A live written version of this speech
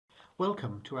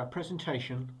Welcome to our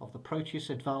presentation of the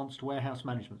PROTEUS Advanced Warehouse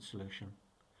Management Solution.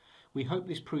 We hope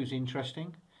this proves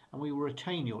interesting and we will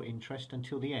retain your interest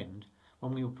until the end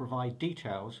when we will provide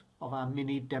details of our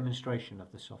mini demonstration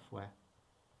of the software.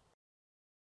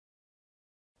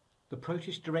 The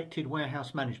PROTEUS Directed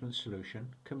Warehouse Management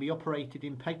Solution can be operated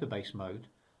in paper-based mode,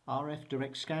 RF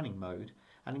direct scanning mode,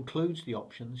 and includes the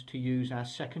options to use our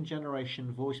second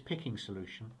generation voice picking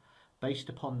solution based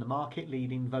upon the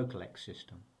market-leading Vocalex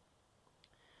system.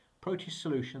 PROTEUS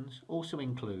solutions also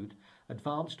include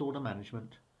advanced order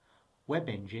management, web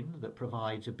engine that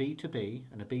provides a B2B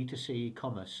and a B2C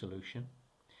e-commerce solution,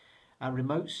 and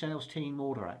remote sales team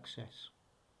order access.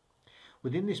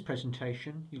 Within this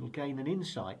presentation, you will gain an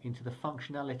insight into the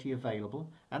functionality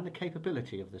available and the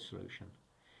capability of the solution.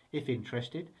 If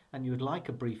interested and you would like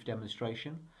a brief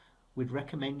demonstration, we'd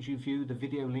recommend you view the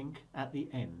video link at the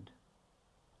end.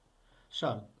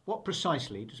 So, what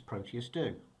precisely does PROTEUS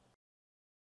do?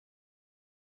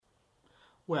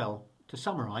 Well, to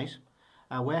summarise,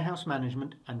 our warehouse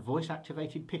management and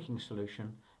voice-activated picking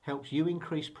solution helps you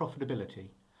increase profitability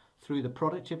through the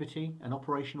productivity and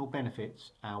operational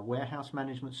benefits our warehouse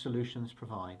management solutions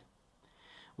provide.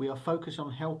 We are focused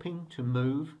on helping to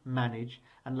move, manage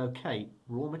and locate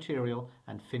raw material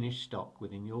and finished stock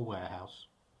within your warehouse.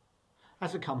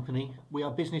 As a company, we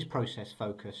are business process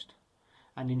focused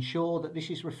and ensure that this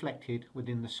is reflected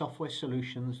within the software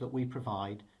solutions that we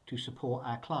provide to support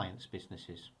our clients'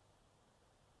 businesses.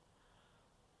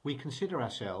 We consider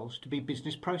ourselves to be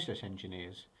business process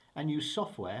engineers and use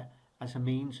software as a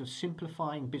means of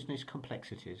simplifying business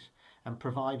complexities and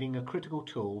providing a critical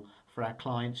tool for our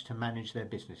clients to manage their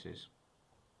businesses.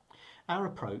 Our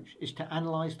approach is to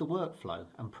analyse the workflow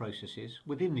and processes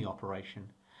within the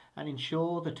operation and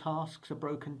ensure the tasks are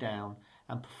broken down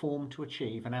and performed to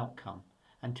achieve an outcome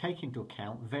and take into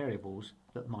account variables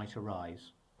that might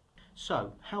arise.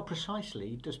 So, how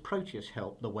precisely does PROTEUS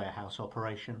help the warehouse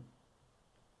operation?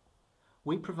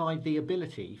 We provide the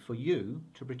ability for you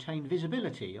to retain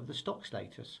visibility of the stock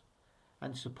status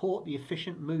and support the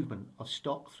efficient movement of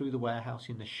stock through the warehouse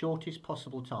in the shortest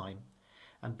possible time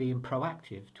and being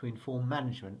proactive to inform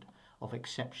management of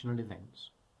exceptional events.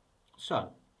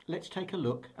 So, let's take a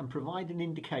look and provide an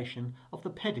indication of the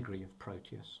pedigree of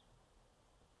PROTEUS.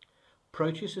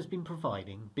 PROTEUS has been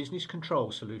providing business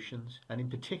control solutions and in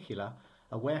particular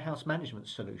a warehouse management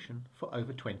solution for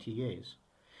over 20 years.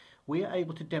 We are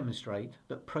able to demonstrate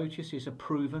that PROTEUS is a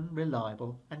proven,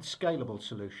 reliable and scalable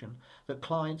solution that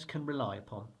clients can rely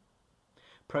upon.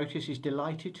 PROTEUS is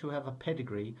delighted to have a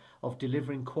pedigree of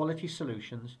delivering quality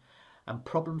solutions and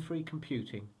problem-free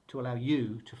computing to allow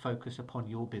you to focus upon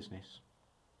your business.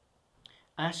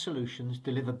 Our solutions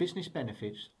deliver business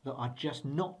benefits that are just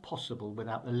not possible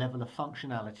without the level of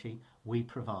functionality we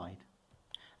provide.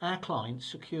 Our clients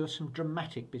secure some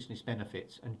dramatic business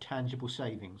benefits and tangible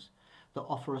savings that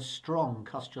offer a strong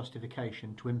cost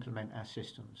justification to implement our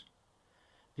systems.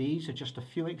 These are just a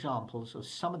few examples of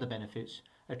some of the benefits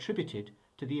attributed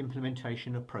to the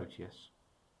implementation of PROTEUS.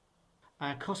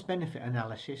 Our cost-benefit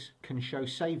analysis can show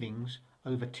savings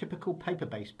over typical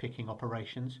paper-based picking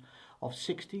operations of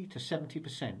 60 to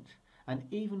 70% and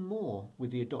even more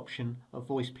with the adoption of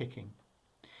voice picking,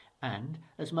 and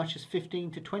as much as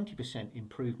 15 to 20%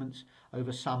 improvements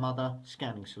over some other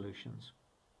scanning solutions.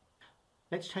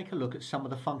 Let's take a look at some of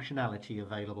the functionality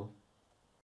available.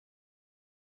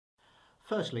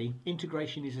 Firstly,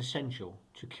 integration is essential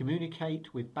to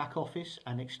communicate with back office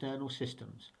and external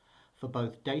systems for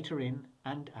both data in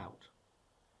and out.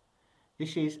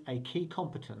 This is a key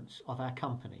competence of our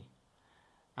company,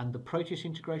 and the PROTEUS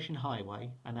Integration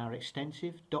Highway and our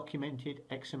extensive documented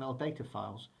XML data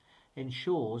files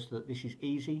ensures that this is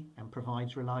easy and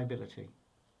provides reliability.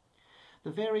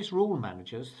 The various rule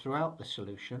managers throughout the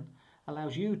solution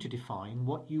allows you to define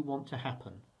what you want to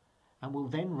happen and will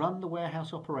then run the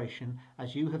warehouse operation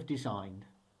as you have designed,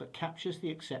 but captures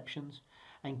the exceptions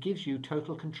and gives you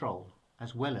total control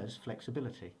as well as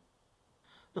flexibility.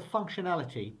 The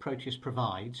functionality PROTEUS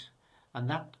provides, and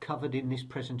that covered in this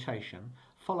presentation,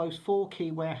 follows four key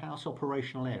warehouse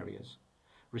operational areas: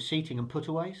 receipting and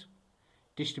putaways,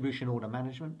 distribution order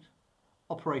management,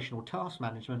 operational task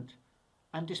management,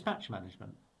 and dispatch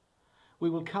management. We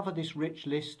will cover this rich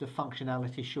list of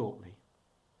functionality shortly.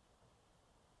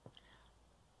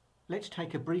 Let's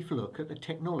take a brief look at the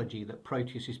technology that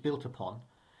PROTEUS is built upon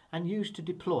and used to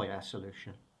deploy our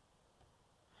solution.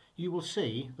 You will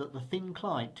see that the thin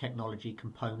client technology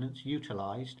components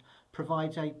utilised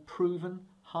provides a proven,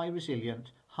 high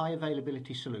resilient, high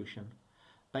availability solution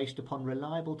based upon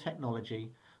reliable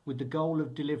technology with the goal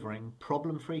of delivering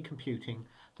problem-free computing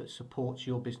that supports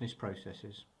your business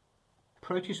processes.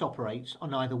 PROTEUS operates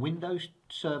on either Windows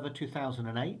Server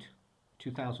 2008,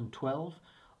 2012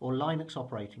 or Linux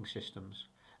operating systems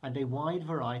and a wide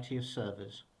variety of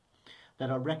servers that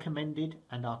are recommended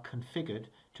and are configured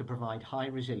to provide high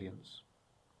resilience.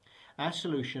 Our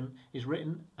solution is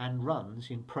written and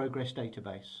runs in Progress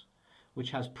database,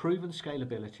 which has proven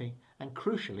scalability and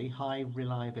crucially high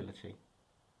reliability.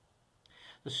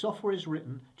 The software is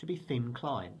written to be thin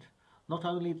client, not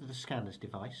only the scanner's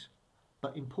device,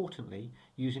 but importantly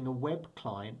using a web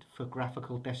client for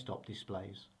graphical desktop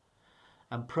displays.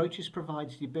 And PROTEUS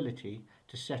provides the ability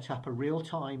to set up a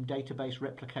real-time database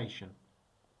replication.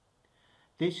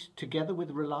 This, together with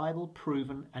reliable,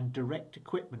 proven and direct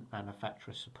equipment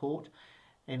manufacturer support,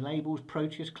 enables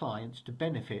PROTEUS clients to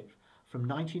benefit from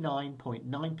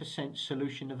 99.9%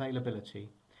 solution availability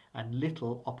and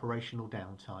little operational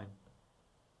downtime.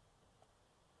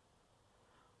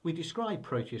 We describe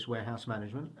PROTEUS Warehouse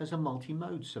Management as a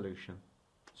multi-mode solution.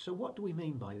 So what do we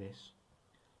mean by this?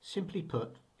 Simply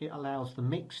put, it allows the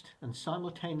mixed and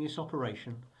simultaneous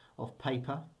operation of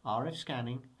paper, RF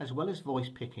scanning, as well as voice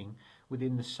picking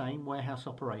within the same warehouse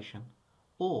operation,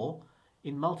 or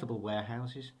in multiple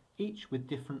warehouses, each with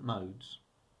different modes.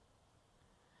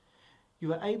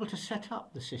 You are able to set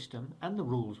up the system and the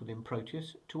rules within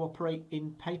PROTEUS to operate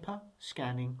in paper,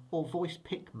 scanning, or voice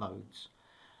pick modes,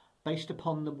 based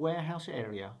upon the warehouse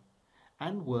area,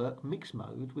 and work mixed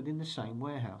mode within the same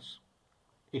warehouse.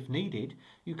 If needed,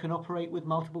 you can operate with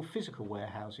multiple physical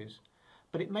warehouses,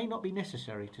 but it may not be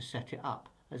necessary to set it up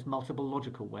as multiple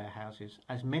logical warehouses,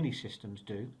 as many systems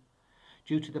do,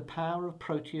 due to the power of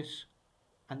PROTEUS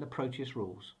and the PROTEUS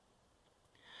rules.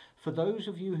 For those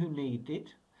of you who need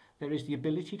it, there is the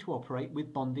ability to operate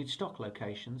with bonded stock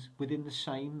locations within the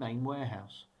same main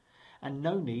warehouse, and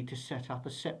no need to set up a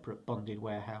separate bonded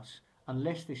warehouse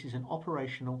unless this is an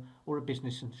operational or a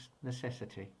business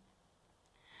necessity.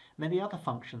 Many other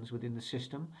functions within the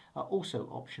system are also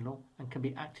optional and can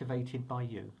be activated by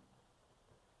you.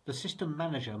 The System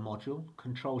Manager module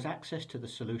controls access to the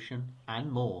solution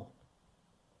and more.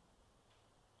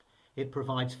 It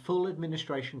provides full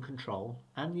administration control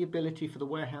and the ability for the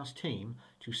warehouse team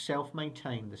to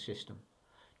self-maintain the system,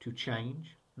 to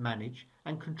change, manage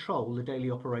and control the daily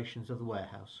operations of the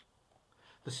warehouse.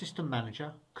 The System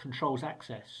Manager controls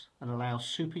access and allows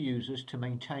super users to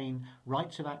maintain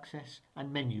rights of access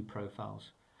and menu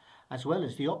profiles, as well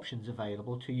as the options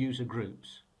available to user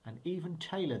groups, and even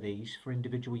tailor these for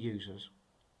individual users.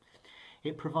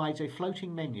 It provides a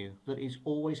floating menu that is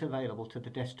always available to the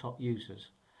desktop users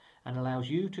and allows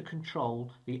you to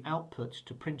control the outputs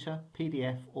to printer,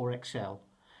 PDF or Excel,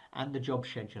 and the job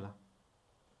scheduler.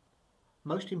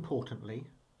 Most importantly,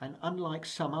 and unlike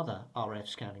some other RF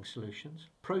scanning solutions,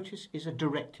 PROTEUS is a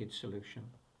directed solution.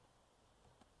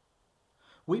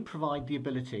 We provide the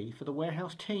ability for the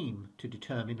warehouse team to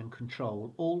determine and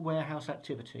control all warehouse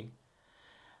activity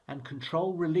and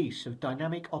control release of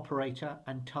dynamic operator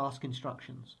and task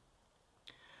instructions.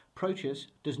 PROTEUS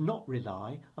does not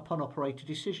rely upon operator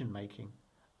decision making,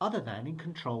 other than in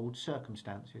controlled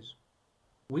circumstances.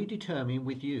 We determine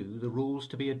with you the rules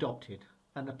to be adopted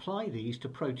and apply these to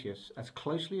PROTEUS as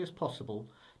closely as possible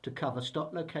to cover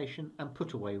stock location and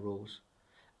put away rules,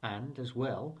 and as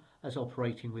well as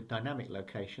operating with dynamic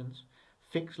locations,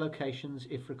 fixed locations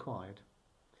if required.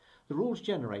 The rules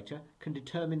generator can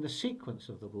determine the sequence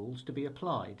of the rules to be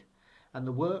applied and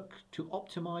the work to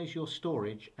optimize your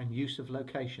storage and use of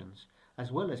locations, as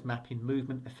well as mapping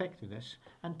movement effectiveness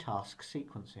and task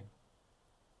sequencing.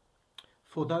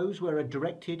 For those where a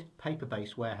directed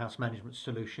paper-based warehouse management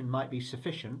solution might be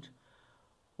sufficient,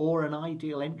 or an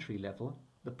ideal entry level,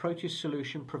 the PROTEUS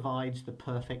solution provides the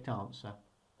perfect answer.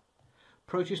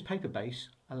 PROTEUS paper-based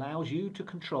allows you to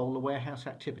control the warehouse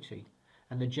activity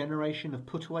and the generation of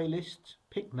put-away lists,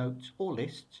 pick notes or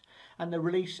lists, and the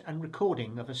release and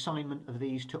recording of assignment of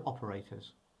these to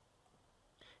operators.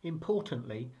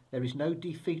 Importantly, there is no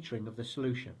defeaturing of the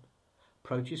solution.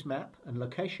 PROTEUS map and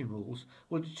location rules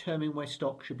will determine where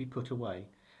stock should be put away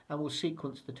and will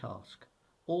sequence the task.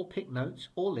 All pick notes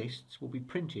or lists will be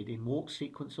printed in walk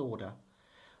sequence order,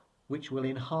 which will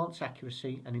enhance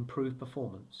accuracy and improve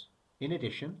performance. In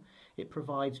addition, it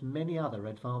provides many other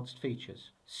advanced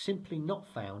features simply not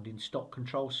found in stock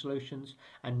control solutions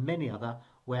and many other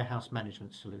warehouse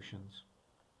management solutions.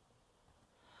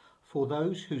 For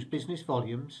those whose business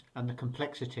volumes and the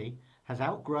complexity has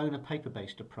outgrown a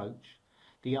paper-based approach,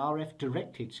 the RF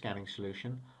directed scanning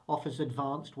solution offers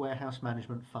advanced warehouse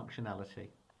management functionality.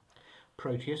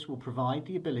 PROTEUS will provide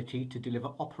the ability to deliver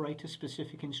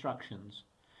operator-specific instructions,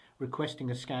 requesting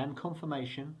a scan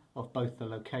confirmation of both the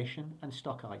location and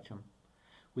stock item,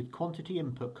 with quantity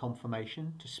input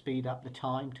confirmation to speed up the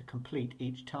time to complete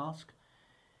each task.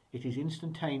 It is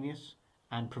instantaneous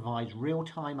and provides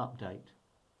real-time update.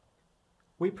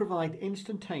 We provide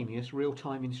instantaneous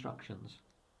real-time instructions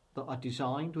that are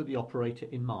designed with the operator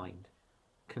in mind,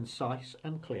 concise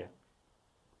and clear.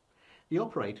 The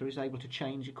operator is able to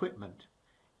change equipment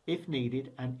if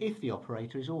needed and if the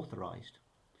operator is authorised.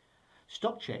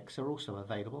 Stock checks are also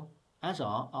available, as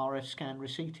are RF scan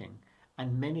receipting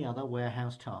and many other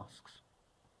warehouse tasks.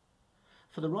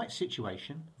 For the right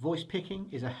situation, voice picking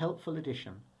is a helpful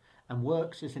addition and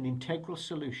works as an integral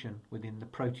solution within the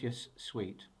PROTEUS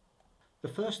suite. The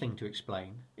first thing to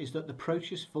explain is that the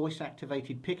PROTEUS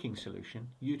voice-activated picking solution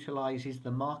utilises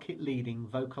the market-leading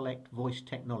VOCALECT voice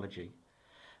technology,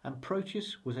 and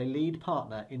PROTEUS was a lead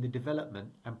partner in the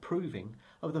development and proving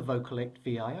of the VOCALECT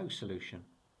VIO solution.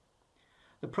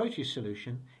 The PROTEUS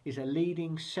solution is a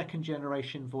leading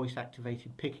second-generation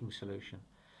voice-activated picking solution,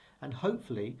 and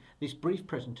hopefully this brief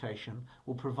presentation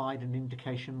will provide an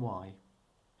indication why.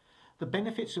 The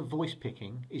benefits of voice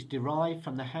picking is derived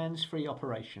from the hands-free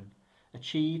operation,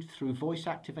 achieved through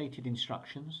voice-activated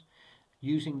instructions,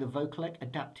 using the VOCALECT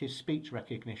adaptive speech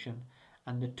recognition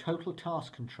and the total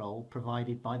task control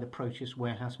provided by the PROTEUS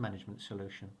warehouse management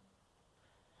solution.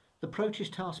 The PROTEUS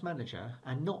Task Manager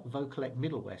and not VOCALECT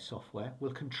middleware software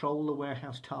will control the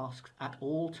warehouse tasks at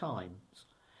all times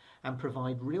and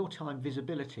provide real-time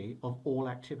visibility of all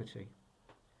activity.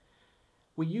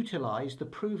 We utilise the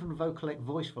proven VOCALECT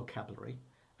voice vocabulary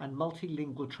and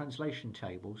multilingual translation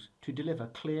tables to deliver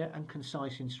clear and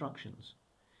concise instructions.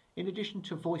 In addition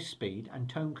to voice speed and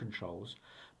tone controls,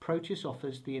 PROTEUS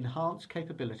offers the enhanced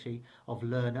capability of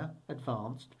learner,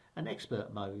 advanced and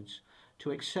expert modes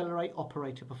to accelerate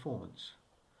operator performance.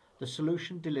 The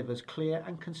solution delivers clear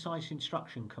and concise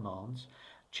instruction commands,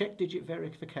 check digit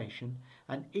verification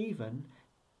and even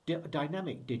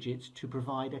dynamic digits to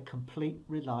provide a complete,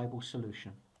 reliable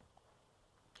solution.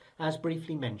 As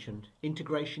briefly mentioned,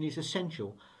 integration is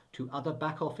essential to other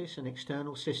back office and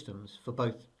external systems for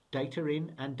both data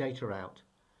in and data out.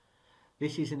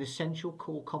 This is an essential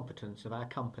core competence of our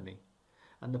company,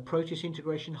 and the PROTEUS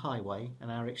Integration Highway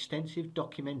and our extensive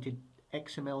documented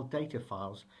XML data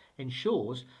files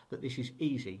ensures that this is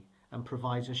easy and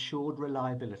provides assured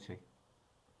reliability.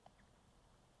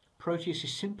 PROTEUS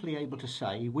is simply able to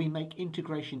say we make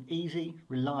integration easy,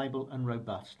 reliable and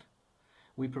robust.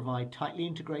 We provide tightly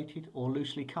integrated or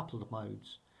loosely coupled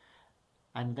modes,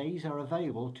 and these are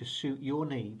available to suit your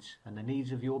needs and the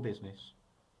needs of your business.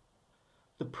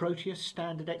 The PROTEUS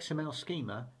standard XML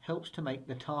schema helps to make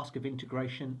the task of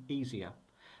integration easier,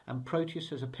 and PROTEUS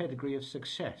has a pedigree of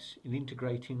success in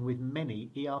integrating with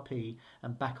many ERP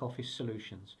and back office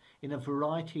solutions in a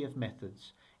variety of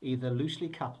methods, either loosely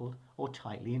coupled or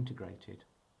tightly integrated.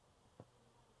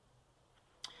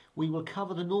 We will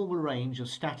cover the normal range of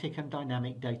static and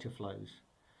dynamic data flows,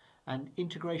 and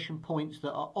integration points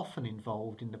that are often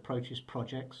involved in the PROTEUS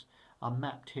projects are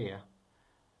mapped here.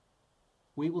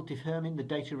 We will determine the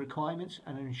data requirements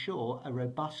and ensure a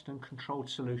robust and controlled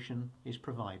solution is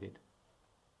provided.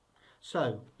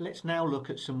 So let's now look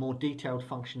at some more detailed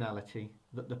functionality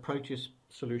that the PROTEUS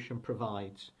solution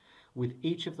provides with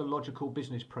each of the logical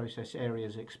business process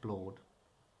areas explored.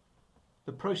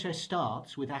 The process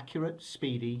starts with accurate,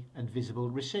 speedy and visible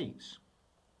receipts.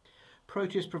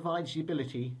 PROTEUS provides the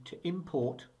ability to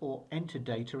import or enter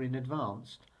data in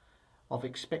advance of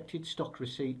expected stock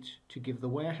receipts to give the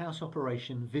warehouse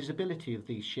operation visibility of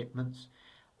these shipments,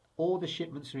 or the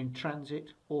shipments are in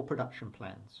transit or production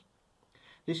plans.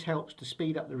 This helps to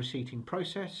speed up the receipting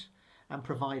process and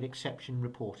provide exception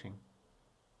reporting.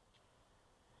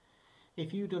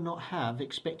 If you do not have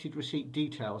expected receipt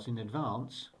details in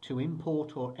advance to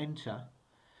import or enter,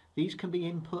 these can be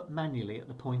input manually at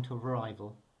the point of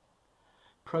arrival.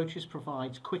 PROTEUS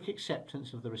provides quick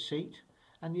acceptance of the receipt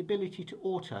and the ability to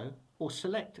auto or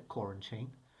select a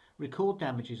quarantine, record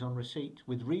damages on receipt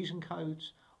with reason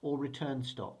codes or return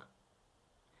stock.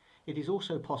 It is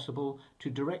also possible to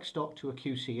direct stock to a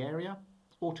QC area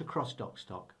or to cross-dock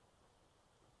stock.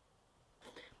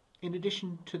 In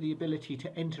addition to the ability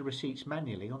to enter receipts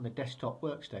manually on the desktop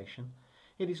workstation,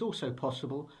 it is also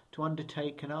possible to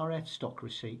undertake an RF stock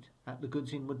receipt at the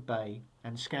goods inward bay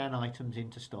and scan items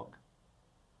into stock.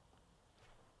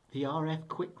 The RF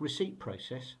quick receipt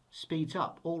process speeds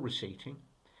up all receipting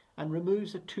and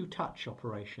removes a two-touch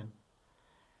operation,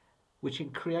 which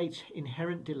creates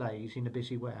inherent delays in a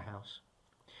busy warehouse.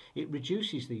 It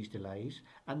reduces these delays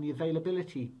and the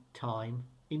availability time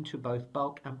into both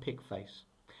bulk and pick face,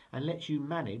 and lets you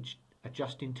manage a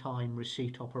just-in-time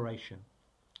receipt operation.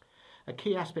 A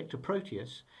key aspect of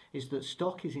PROTEUS is that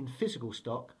stock is in physical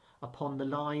stock upon the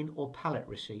line or pallet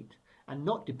receipt and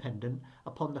not dependent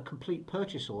upon the complete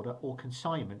purchase order or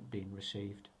consignment being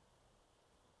received.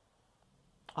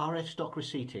 RF stock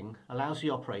receipting allows the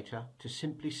operator to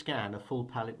simply scan a full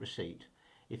pallet receipt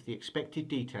if the expected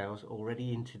details are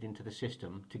already entered into the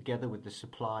system together with the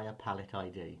supplier pallet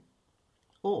ID,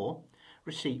 or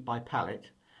receipt by pallet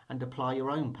and apply your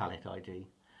own pallet ID,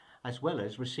 as well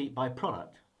as receipt by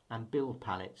product and build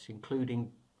pallets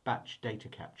including batch data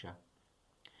capture.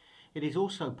 It is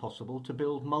also possible to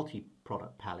build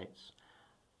multi-product pallets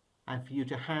and for you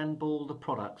to handball the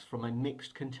products from a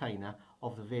mixed container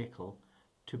of the vehicle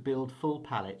to build full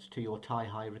pallets to your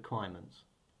tie-high requirements.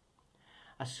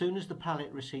 As soon as the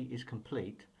pallet receipt is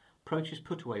complete, PROTEUS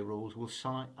put-away rules will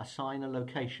assign a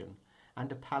location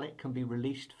and a pallet can be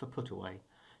released for put-away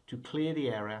to clear the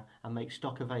area and make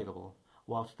stock available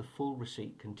whilst the full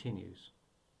receipt continues.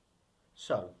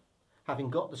 So, having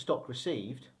got the stock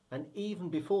received, and even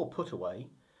before put-away,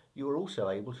 you are also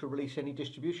able to release any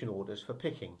distribution orders for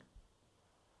picking.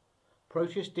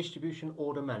 PROTEUS Distribution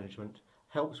Order Management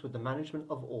helps with the management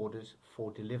of orders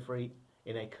for delivery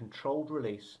in a controlled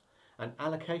release and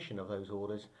allocation of those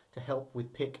orders to help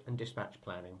with pick and dispatch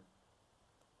planning.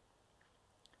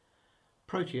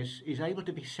 PROTEUS is able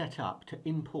to be set up to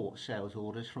import sales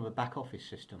orders from a back office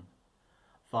system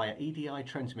via EDI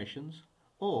transmissions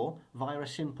or via a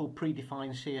simple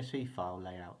predefined CSV file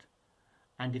layout,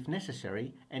 and if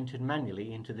necessary entered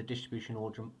manually into the Distribution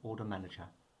Order Manager.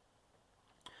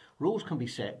 Rules can be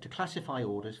set to classify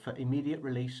orders for immediate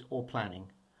release or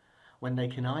planning, when they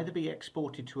can either be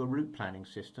exported to a route planning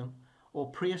system or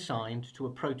pre-assigned to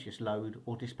a PROTEUS load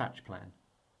or dispatch plan.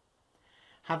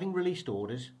 Having released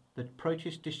orders, the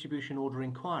PROTEUS Distribution Order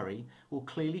Inquiry will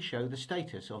clearly show the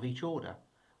status of each order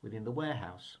within the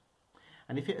warehouse,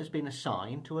 and if it has been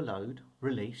assigned to a load,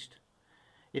 released,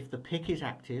 if the pick is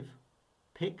active,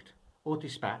 picked or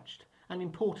dispatched, and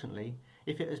importantly,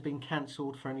 if it has been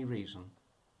cancelled for any reason.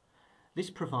 This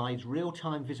provides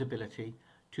real-time visibility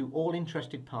to all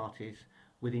interested parties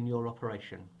within your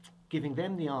operation, giving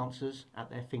them the answers at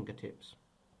their fingertips.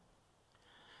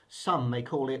 Some may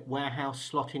call it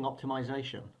warehouse slotting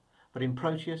optimization, but in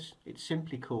PROTEUS it's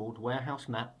simply called warehouse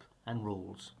map and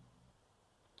rules.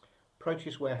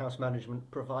 PROTEUS Warehouse Management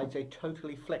provides a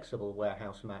totally flexible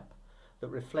warehouse map that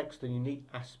reflects the unique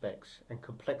aspects and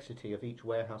complexity of each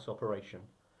warehouse operation,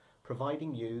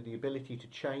 providing you the ability to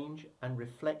change and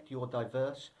reflect your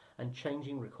diverse and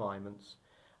changing requirements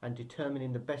and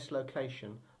determining the best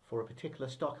location for a particular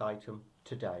stock item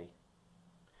today.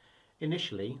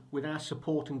 Initially, with our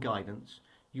support and guidance,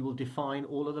 you will define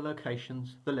all of the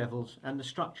locations, the levels and the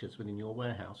structures within your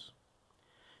warehouse.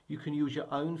 You can use your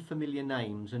own familiar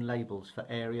names and labels for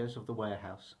areas of the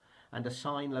warehouse and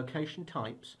assign location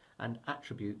types and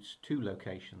attributes to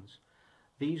locations.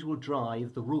 These will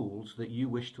drive the rules that you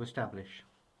wish to establish.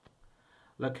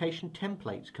 Location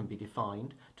templates can be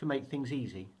defined to make things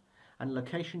easy, and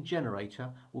Location Generator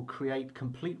will create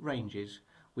complete ranges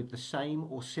with the same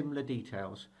or similar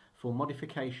details for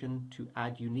modification to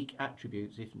add unique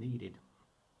attributes if needed.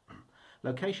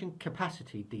 Location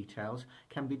capacity details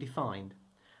can be defined,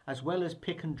 as well as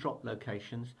pick and drop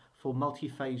locations for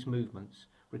multi-phase movements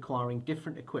requiring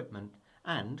different equipment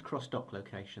and cross-dock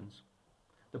locations.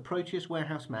 The PROTEUS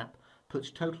Warehouse Map puts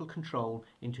total control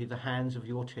into the hands of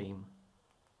your team.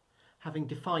 Having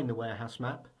defined the warehouse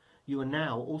map, you are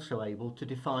now also able to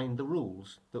define the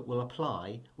rules that will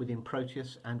apply within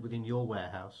PROTEUS and within your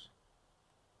warehouse.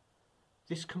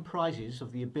 This comprises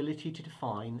of the ability to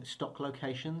define stock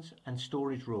locations and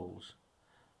storage rules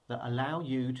that allow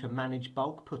you to manage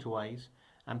bulk putaways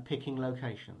and picking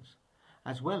locations,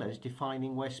 as well as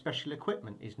defining where special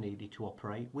equipment is needed to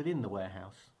operate within the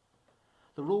warehouse.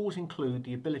 The rules include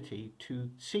the ability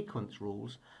to sequence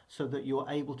rules so that you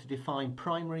are able to define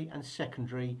primary and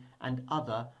secondary and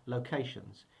other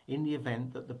locations in the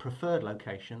event that the preferred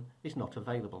location is not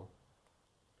available.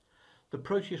 The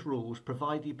PROTEUS rules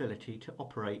provide the ability to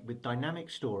operate with dynamic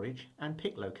storage and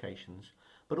pick locations,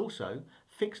 but also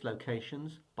fixed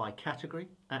locations by category,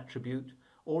 attribute,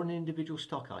 or an individual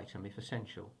stock item if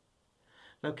essential.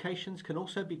 Locations can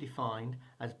also be defined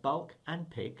as bulk and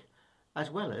pick, as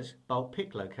well as bulk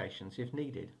pick locations if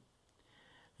needed.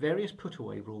 Various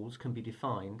put-away rules can be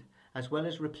defined, as well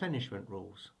as replenishment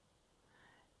rules.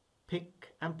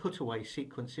 Pick and put-away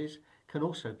sequences can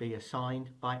also be assigned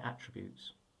by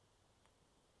attributes.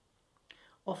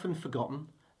 Often forgotten,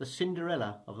 the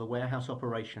Cinderella of the warehouse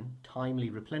operation,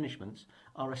 timely replenishments,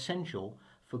 are essential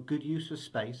for good use of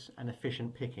space and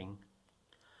efficient picking.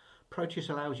 PROTEUS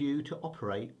allows you to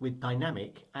operate with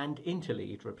dynamic and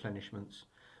interlead replenishments,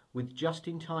 with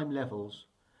just-in-time levels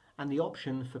and the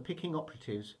option for picking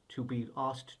operatives to be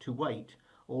asked to wait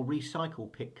or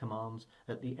recycle pick commands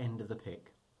at the end of the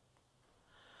pick.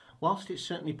 Whilst it's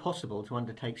certainly possible to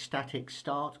undertake static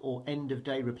start or end of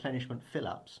day replenishment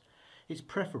fill-ups, it's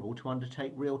preferable to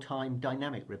undertake real-time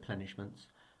dynamic replenishments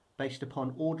based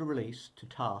upon order release to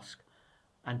task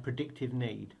and predictive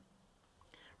need.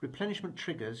 Replenishment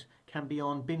triggers can be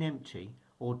on bin empty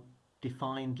or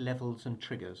defined levels and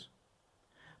triggers.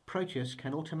 PROTEUS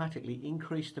can automatically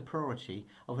increase the priority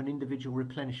of an individual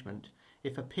replenishment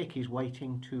if a pick is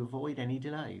waiting to avoid any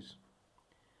delays.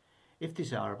 If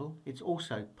desirable, it's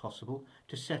also possible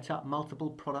to set up multiple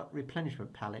product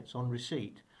replenishment pallets on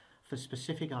receipt for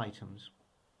specific items.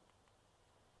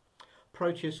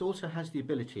 PROTEUS also has the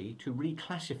ability to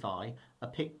reclassify a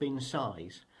pick bin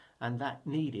size and that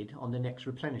needed on the next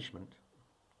replenishment.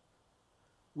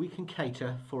 We can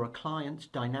cater for a client's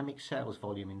dynamic sales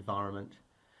volume environment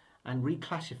and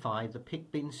reclassify the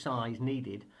pick bin size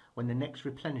needed when the next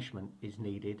replenishment is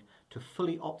needed to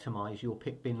fully optimize your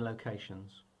pick bin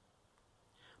locations.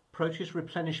 PROTEUS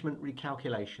replenishment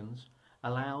recalculations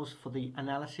allows for the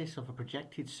analysis of a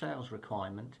projected sales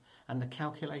requirement and the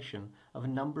calculation of a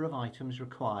number of items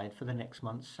required for the next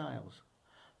month's sales,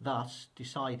 thus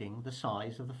deciding the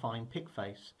size of the fine pick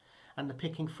face and the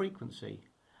picking frequency,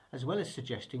 as well as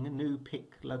suggesting a new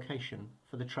pick location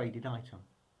for the traded item.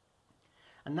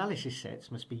 Analysis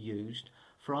sets must be used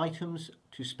for items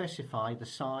to specify the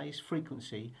size,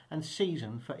 frequency and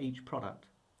season for each product.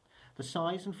 The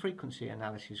size and frequency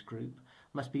analysis group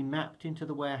must be mapped into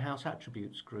the warehouse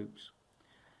attributes groups.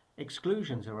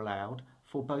 Exclusions are allowed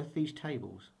for both these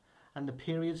tables, and the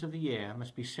periods of the year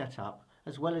must be set up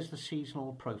as well as the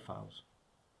seasonal profiles.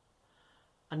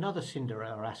 Another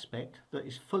Cinderella aspect that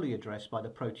is fully addressed by the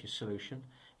PROTEUS solution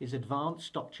is Advanced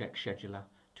Stock Check Scheduler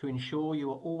to ensure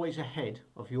you are always ahead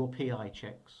of your PI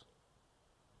checks.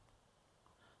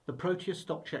 The PROTEUS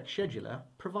Stock Check Scheduler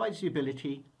provides the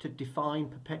ability to define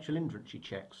perpetual inventory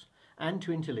checks and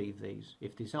to interleave these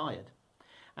if desired,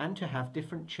 and to have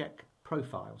different check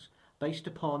profiles based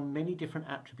upon many different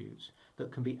attributes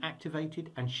that can be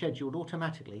activated and scheduled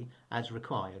automatically as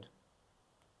required.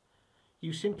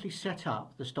 You simply set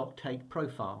up the stock take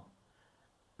profile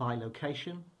by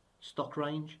location, stock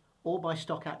range or by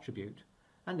stock attribute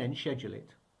and then schedule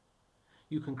it.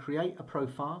 You can create a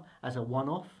profile as a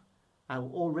one-off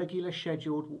or regular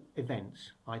scheduled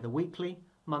events, either weekly,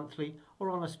 monthly or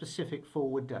on a specific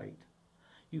forward date.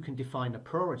 You can define a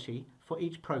priority for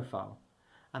each profile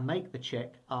and make the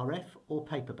check RF or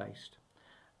paper based,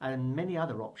 and many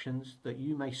other options that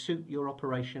you may suit your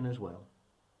operation as well.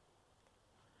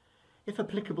 If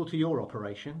applicable to your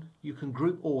operation, you can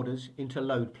group orders into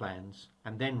load plans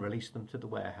and then release them to the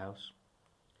warehouse.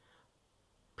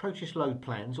 PROTEUS load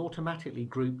plans automatically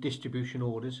group distribution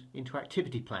orders into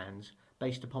activity plans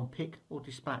based upon pick or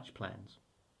dispatch plans.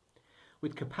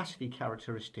 With capacity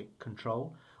characteristic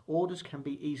control, orders can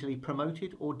be easily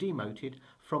promoted or demoted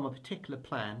from a particular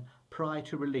plan prior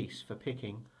to release for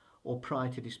picking or prior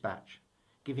to dispatch,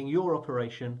 giving your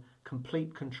operation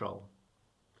complete control.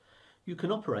 You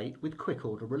can operate with quick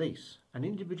order release and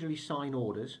individually sign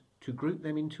orders to group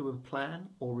them into a plan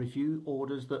or review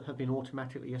orders that have been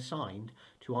automatically assigned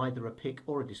to either a pick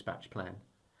or a dispatch plan,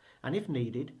 and if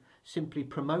needed, simply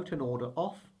promote an order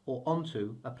off or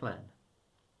onto a plan.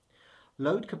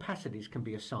 Load capacities can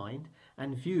be assigned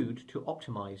and viewed to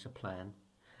optimize a plan,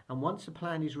 and once a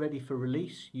plan is ready for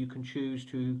release, you can choose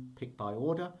to pick by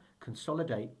order,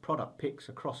 consolidate product picks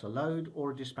across a load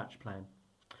or a dispatch plan,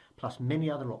 plus many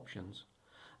other options.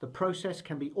 The process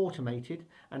can be automated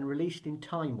and released in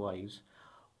time waves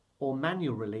or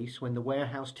manual release when the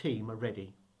warehouse team are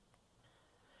ready.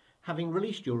 Having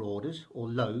released your orders or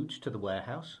loads to the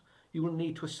warehouse, you will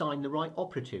need to assign the right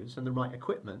operatives and the right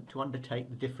equipment to undertake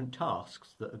the different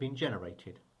tasks that have been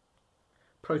generated.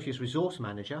 PROTEUS Resource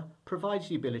Manager provides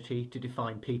the ability to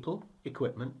define people,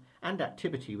 equipment and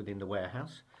activity within the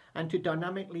warehouse, and to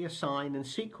dynamically assign and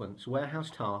sequence warehouse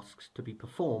tasks to be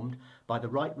performed by the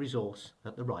right resource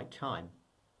at the right time.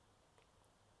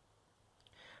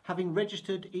 Having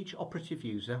registered each operative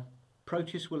user,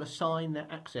 PROTEUS will assign their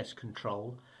access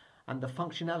control and the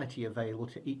functionality available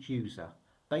to each user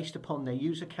based upon their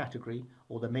user category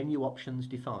or the menu options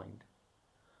defined.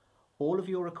 All of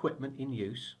your equipment in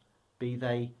use, be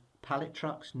they pallet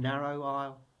trucks, narrow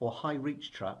aisle or high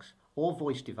reach trucks or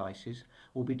voice devices,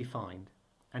 will be defined,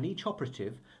 and each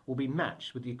operative will be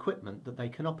matched with the equipment that they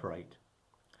can operate.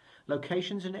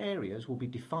 Locations and areas will be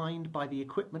defined by the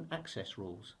equipment access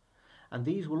rules, and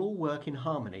these will all work in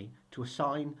harmony to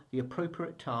assign the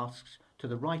appropriate tasks to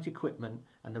the right equipment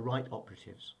and the right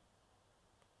operatives.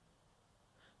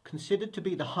 Considered to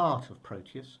be the heart of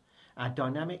PROTEUS, our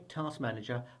Dynamic Task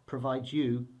Manager provides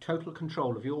you total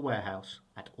control of your warehouse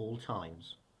at all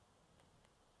times.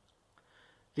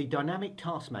 The Dynamic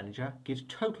Task Manager gives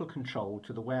total control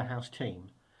to the warehouse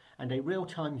team and a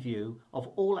real-time view of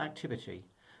all activity,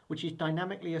 which is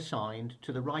dynamically assigned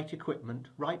to the right equipment,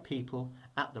 right people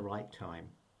at the right time.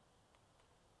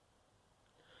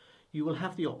 You will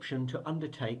have the option to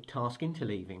undertake task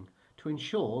interleaving to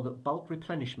ensure that bulk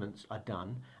replenishments are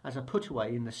done as a put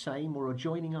away in the same or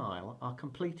adjoining aisle are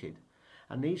completed,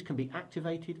 and these can be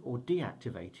activated or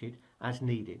deactivated as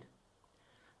needed.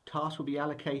 Tasks will be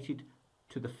allocated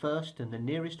to the first and the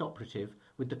nearest operative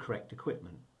with the correct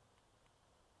equipment.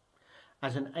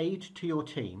 As an aid to your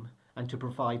team and to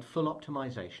provide full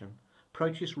optimization,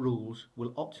 PROTEUS rules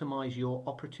will optimize your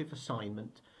operative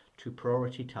assignment to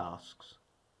priority tasks.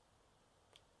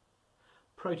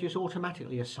 PROTEUS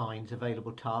automatically assigns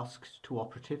available tasks to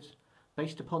operatives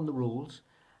based upon the rules,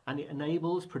 and it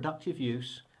enables productive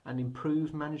use and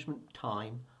improved management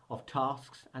time of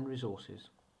tasks and resources.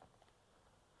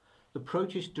 The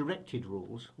PROTEUS directed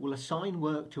rules will assign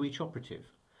work to each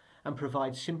operative and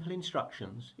provide simple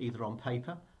instructions either on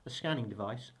paper, a scanning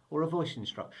device or a voice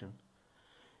instruction.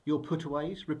 Your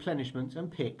putaways, replenishments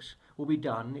and picks will be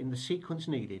done in the sequence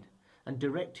needed and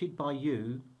directed by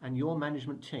you and your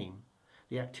management team.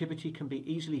 The activity can be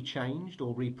easily changed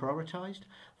or reprioritized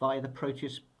via the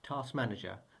PROTEUS Task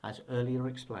Manager, as earlier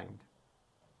explained.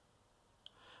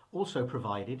 Also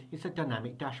provided is a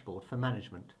dynamic dashboard for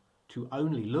management to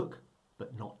only look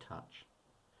but not touch.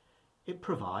 It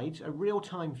provides a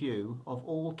real-time view of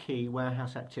all key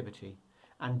warehouse activity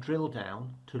and drill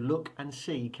down to look and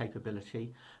see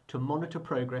capability to monitor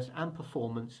progress and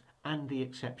performance and the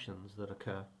exceptions that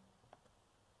occur.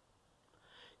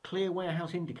 Clear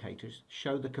warehouse indicators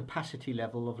show the capacity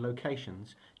level of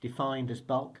locations defined as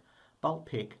bulk, bulk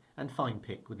pick and fine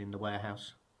pick within the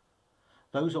warehouse.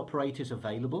 Those operators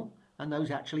available and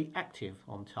those actually active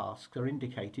on tasks are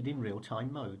indicated in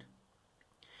real-time mode.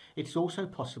 It's also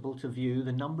possible to view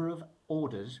the number of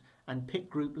orders and pick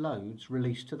group loads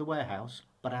released to the warehouse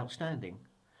but outstanding.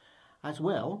 As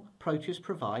well, PROTEUS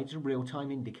provides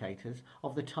real-time indicators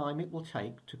of the time it will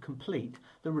take to complete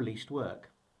the released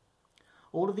work.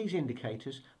 All of these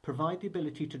indicators provide the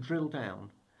ability to drill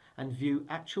down and view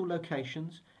actual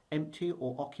locations, empty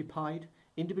or occupied,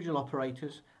 individual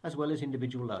operators, as well as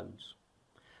individual loads.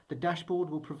 The dashboard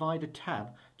will provide a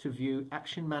tab to view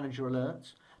Action Manager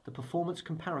alerts, the performance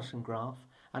comparison graph,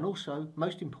 and also,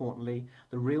 most importantly,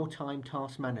 the real-time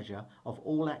task manager of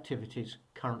all activities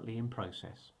currently in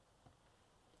process.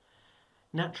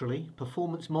 Naturally,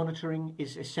 performance monitoring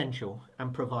is essential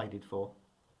and provided for.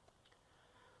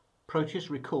 PROTEUS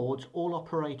records all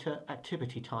operator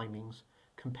activity timings,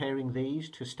 comparing these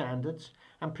to standards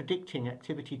and predicting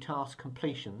activity task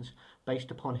completions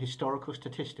based upon historical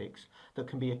statistics that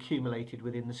can be accumulated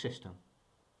within the system.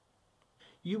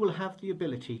 You will have the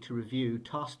ability to review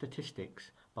task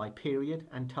statistics by period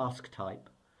and task type,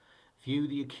 view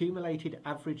the accumulated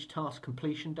average task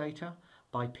completion data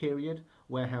by period,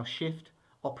 warehouse shift,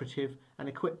 operative and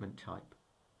equipment type.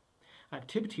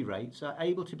 Activity rates are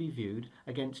able to be viewed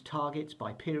against targets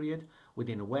by period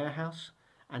within a warehouse,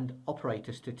 and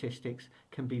operator statistics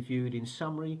can be viewed in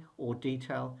summary or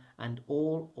detail, and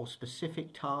all or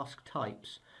specific task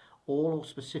types, all or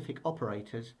specific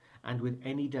operators, and with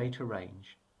any data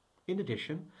range. In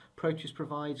addition, PROTEUS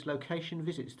provides location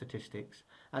visit statistics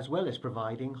as well as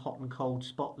providing hot and cold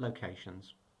spot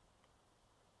locations.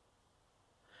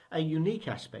 A unique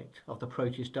aspect of the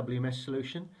PROTEUS WMS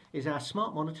solution is our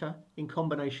Smart Monitor in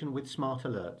combination with Smart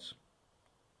Alerts.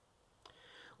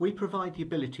 We provide the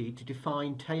ability to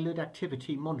define tailored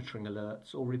activity monitoring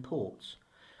alerts or reports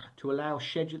to allow the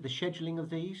scheduling of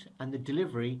these and the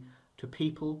delivery to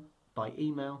people by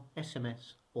email,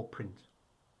 SMS or print.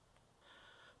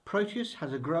 PROTEUS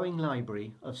has a growing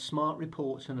library of smart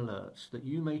reports and alerts that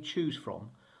you may choose from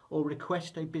or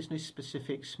request a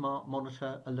business-specific Smart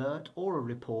Monitor alert or a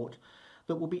report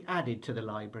that will be added to the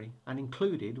library and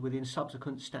included within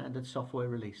subsequent standard software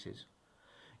releases.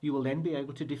 You will then be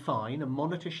able to define a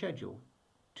monitor schedule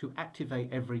to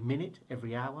activate every minute,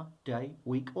 every hour, day,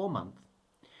 week or month.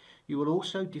 You will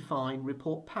also define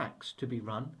report packs to be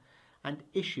run and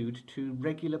issued to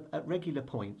at regular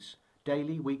points,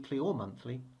 daily, weekly or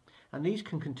monthly, and these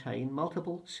can contain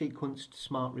multiple sequenced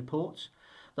smart reports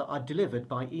that are delivered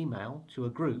by email to a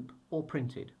group or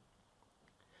printed.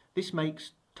 This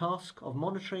makes task of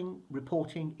monitoring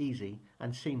reporting easy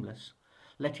and seamless,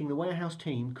 letting the warehouse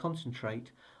team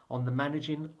concentrate on the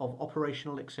managing of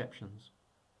operational exceptions.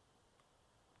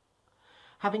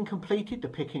 Having completed the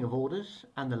picking of orders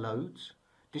and the loads,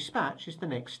 Dispatch is the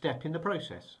next step in the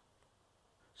process.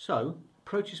 So,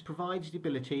 PROTEUS provides the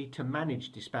ability to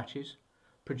manage dispatches,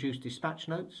 produce dispatch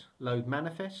notes, load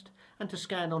manifest, and to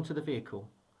scan onto the vehicle,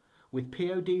 with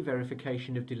POD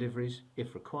verification of deliveries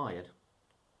if required.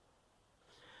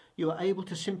 You are able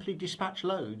to simply dispatch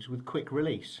loads with quick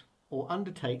release, or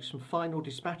undertake some final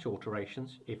dispatch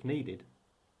alterations if needed.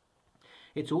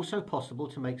 It's also possible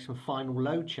to make some final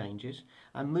load changes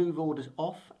and move orders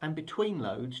off and between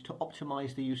loads to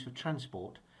optimise the use of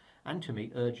transport and to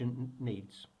meet urgent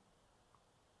needs.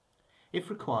 If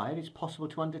required, it's possible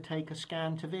to undertake a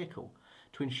scan to vehicle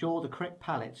to ensure the correct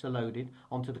pallets are loaded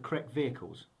onto the correct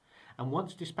vehicles, and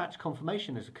once dispatch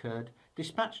confirmation has occurred,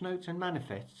 dispatch notes and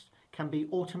manifests can be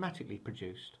automatically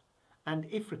produced, and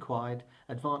if required,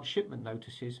 advanced shipment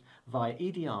notices via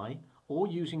EDI or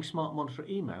using Smart Monitor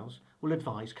emails will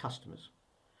advise customers.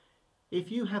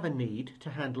 If you have a need to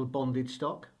handle bonded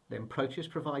stock, then PROTEUS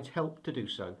provides help to do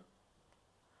so.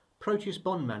 PROTEUS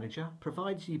Bond Manager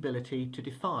provides the ability to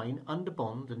define under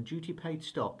bond and duty paid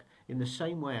stock in the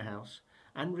same warehouse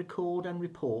and record and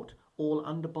report all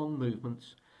under bond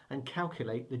movements and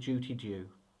calculate the duty due.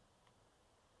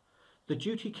 The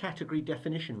duty category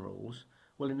definition rules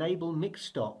will enable mixed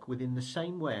stock within the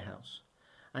same warehouse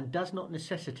and does not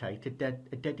necessitate a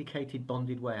dedicated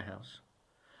bonded warehouse.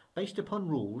 Based upon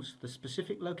rules, the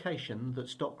specific location that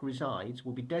stock resides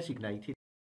will be designated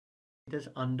as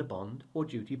under bond or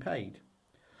duty paid.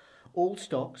 All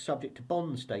stock subject to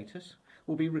bond status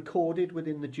will be recorded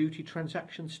within the duty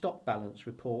transaction stock balance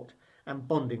report and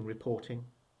bonding reporting.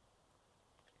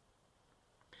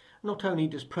 Not only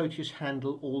does PROTEUS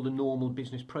handle all the normal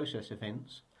business process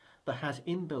events, but has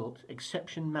inbuilt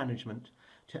exception management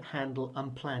to handle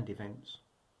unplanned events.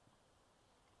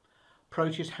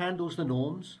 PROTEUS handles the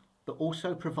norms, but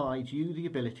also provides you the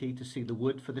ability to see the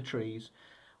wood for the trees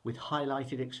with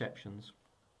highlighted exceptions.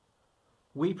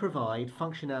 We provide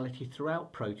functionality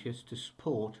throughout PROTEUS to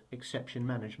support exception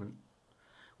management,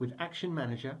 with Action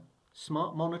Manager,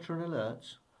 Smart Monitor and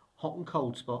Alerts, Hot and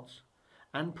Cold Spots,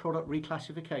 and Product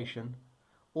Reclassification,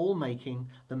 all making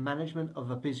the management of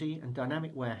a busy and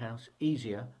dynamic warehouse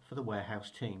easier for the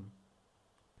warehouse team.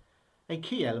 A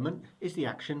key element is the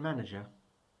Action Manager.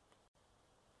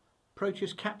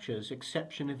 PROTEUS captures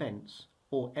exception events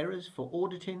or errors for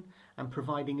auditing and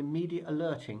providing immediate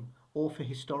alerting or for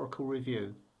historical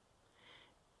review.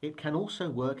 It can also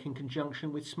work in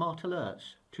conjunction with Smart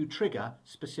Alerts to trigger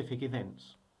specific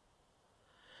events.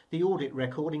 The audit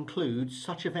record includes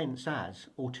such events as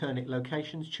alternate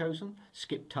locations chosen,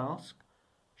 skipped task,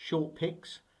 short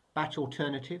picks, batch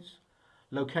alternatives,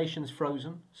 locations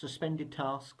frozen, suspended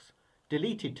tasks,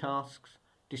 deleted tasks,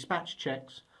 dispatch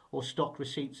checks, or stock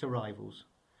receipts arrivals.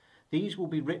 These will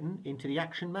be written into the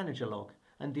Action Manager log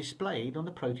and displayed on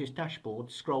the PROTEUS dashboard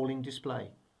scrolling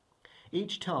display.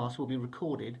 Each task will be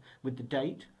recorded with the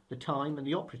date, the time and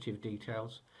the operative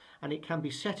details, and it can be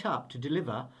set up to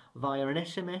deliver via an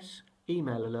SMS,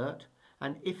 email alert,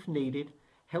 and if needed,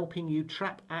 helping you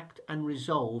trap, act and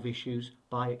resolve issues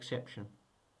by exception.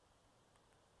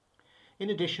 In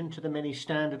addition to the many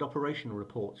standard operational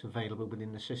reports available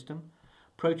within the system,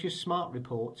 PROTEUS Smart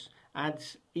Reports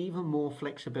adds even more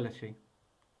flexibility.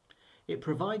 It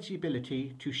provides the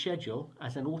ability to schedule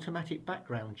as an automatic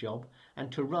background job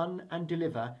and to run and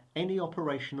deliver any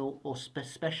operational or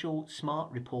special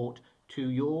smart report to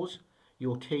yours,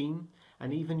 your team,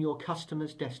 and even your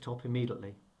customer's desktop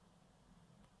immediately.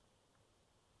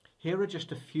 Here are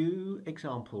just a few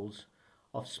examples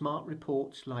of Smart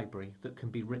Reports library that can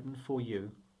be written for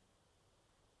you.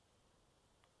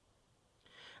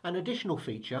 An additional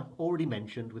feature already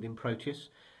mentioned within PROTEUS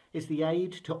is the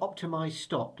aid to optimize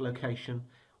stock location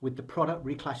with the product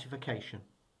reclassification.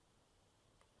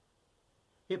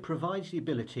 It provides the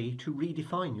ability to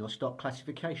redefine your stock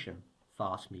classification,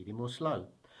 fast, medium or slow,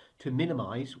 to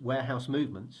minimize warehouse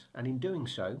movements and in doing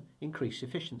so increase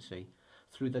efficiency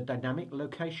through the dynamic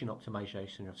location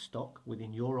optimization of stock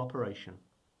within your operation.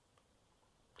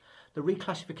 The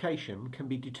reclassification can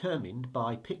be determined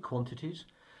by pick quantities,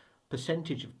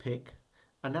 percentage of pick,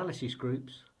 analysis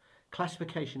groups,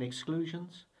 classification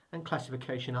exclusions and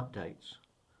classification updates,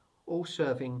 all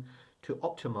serving to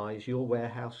optimize your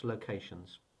warehouse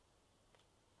locations.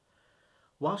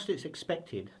 Whilst it's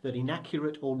expected that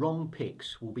inaccurate or wrong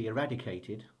picks will be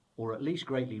eradicated or at least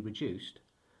greatly reduced,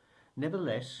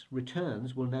 nevertheless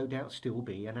returns will no doubt still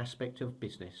be an aspect of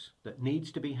business that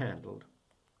needs to be handled.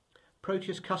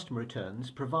 PROTEUS Customer Returns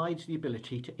provides the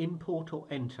ability to import or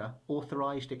enter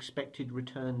authorized expected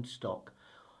returned stock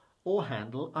or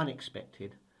handle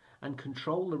unexpected and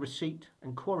control the receipt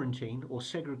and quarantine or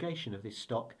segregation of this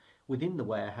stock within the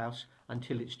warehouse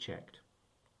until it's checked.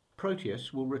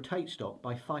 PROTEUS will rotate stock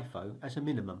by FIFO as a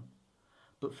minimum,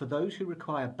 but for those who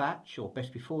require batch or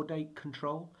best before date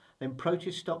control, then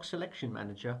PROTEUS Stock Selection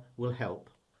Manager will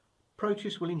help.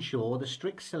 PROTEUS will ensure the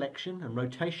strict selection and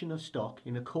rotation of stock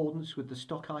in accordance with the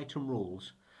stock item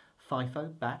rules,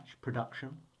 FIFO, batch,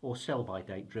 production or sell-by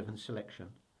date driven selection.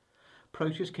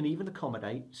 PROTEUS can even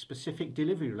accommodate specific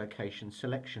delivery location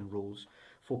selection rules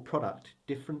for product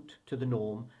different to the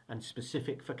norm and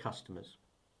specific for customers.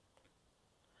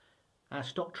 Our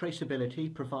stock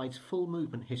traceability provides full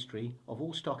movement history of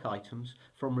all stock items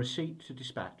from receipt to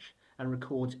dispatch and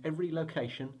records every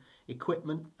location,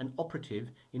 equipment and operative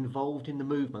involved in the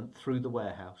movement through the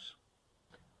warehouse.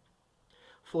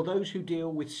 For those who deal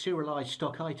with serialised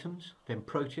stock items, then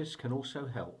PROTEUS can also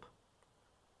help.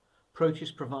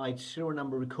 PROTEUS provides serial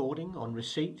number recording on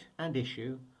receipt and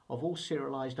issue of all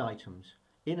serialised items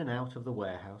in and out of the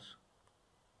warehouse.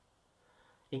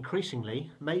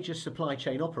 Increasingly, major supply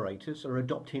chain operators are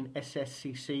adopting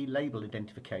SSCC label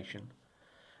identification,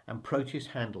 and PROTEUS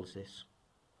handles this.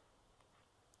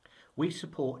 We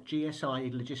support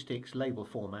GSI logistics label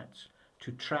formats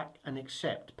to track and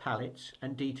accept pallets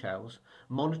and details,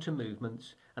 monitor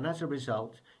movements, and as a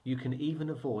result, you can even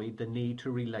avoid the need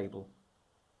to relabel.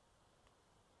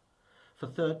 For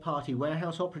third-party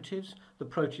warehouse operatives, the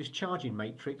PROTEUS charging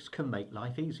matrix can make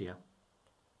life easier.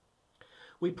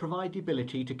 We provide the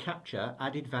ability to capture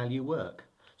added value work,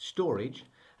 storage,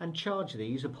 and charge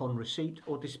these upon receipt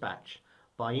or dispatch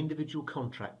by individual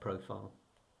contract profile.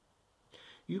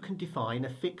 You can define a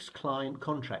fixed client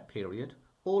contract period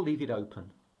or leave it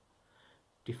open.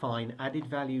 Define added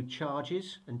value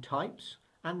charges and types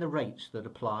and the rates that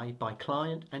apply by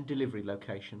client and delivery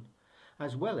location,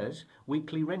 as well as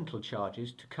weekly rental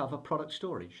charges to cover product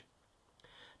storage.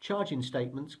 Charging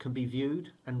statements can be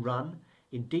viewed and run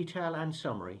in detail and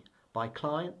summary by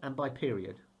client and by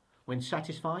period. When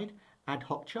satisfied, ad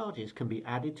hoc charges can be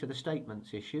added to the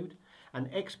statements issued and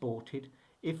exported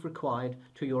if required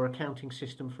to your accounting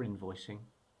system for invoicing.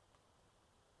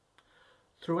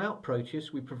 Throughout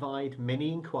PROTEUS, we provide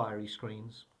many inquiry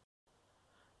screens.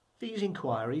 These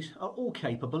inquiries are all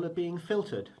capable of being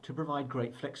filtered to provide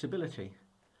great flexibility,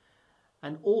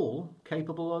 and all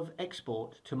capable of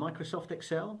export to Microsoft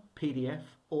Excel, PDF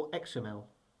or XML.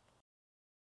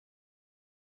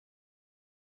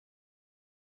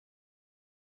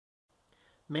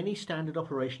 Many standard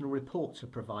operational reports are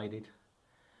provided,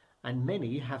 and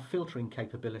many have filtering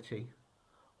capability.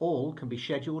 All can be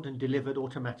scheduled and delivered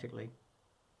automatically.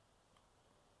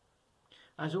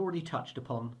 As already touched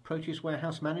upon, PROTEUS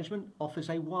Warehouse Management offers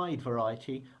a wide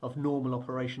variety of normal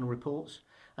operational reports,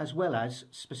 as well as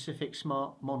specific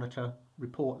Smart Monitor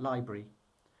report library.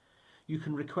 You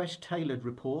can request tailored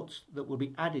reports that will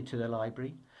be added to the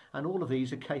library, and all of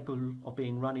these are capable of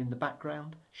being run in the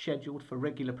background, scheduled for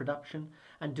regular production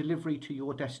and delivery to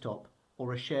your desktop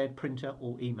or a shared printer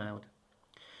or emailed.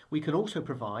 We can also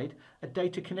provide a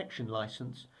data connection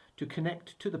license to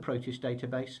connect to the PROTEUS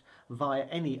database via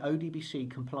any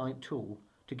ODBC compliant tool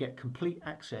to get complete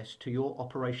access to your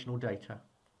operational data.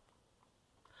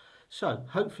 So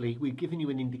hopefully we've given you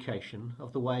an indication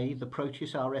of the way the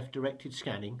PROTEUS RF directed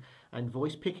scanning and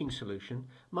voice picking solution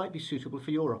might be suitable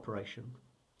for your operation.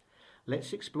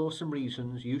 Let's explore some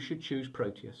reasons you should choose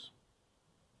PROTEUS.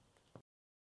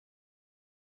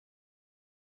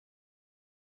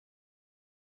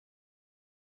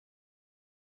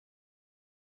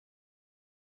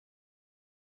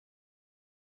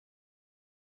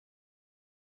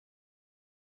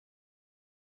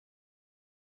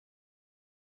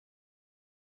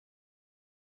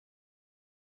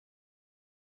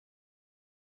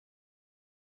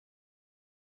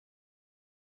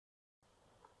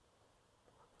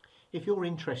 If you're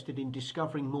interested in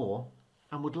discovering more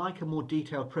and would like a more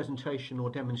detailed presentation or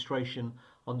demonstration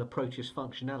on the PROTEUS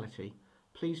functionality,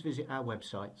 please visit our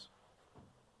websites.